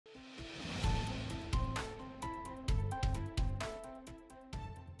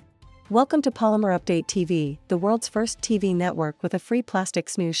Welcome to Polymerupdate TV, the world's first TV network with a free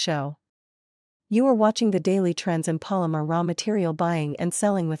plastics news show. You are watching the daily trends in polymer raw material buying and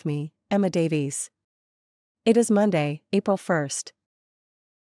selling with me, Emma Devis. It is Monday, April 1st.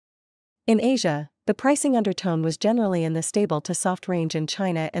 In Asia, the pricing undertone was generally in the stable to soft range in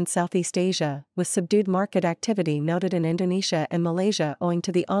China and Southeast Asia, with subdued market activity noted in Indonesia and Malaysia owing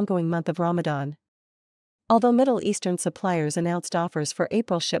to the ongoing month of Ramadan. Although Middle Eastern suppliers announced offers for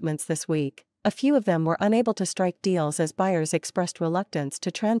April shipments this week, a few of them were unable to strike deals as buyers expressed reluctance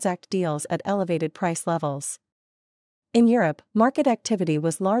to transact deals at elevated price levels. In Europe, market activity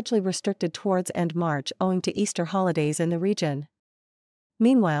was largely restricted towards end March owing to Easter holidays in the region.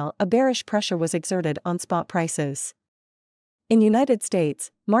 Meanwhile, a bearish pressure was exerted on spot prices. In the United States,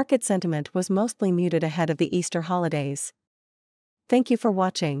 market sentiment was mostly muted ahead of the Easter holidays. Thank you for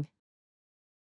watching.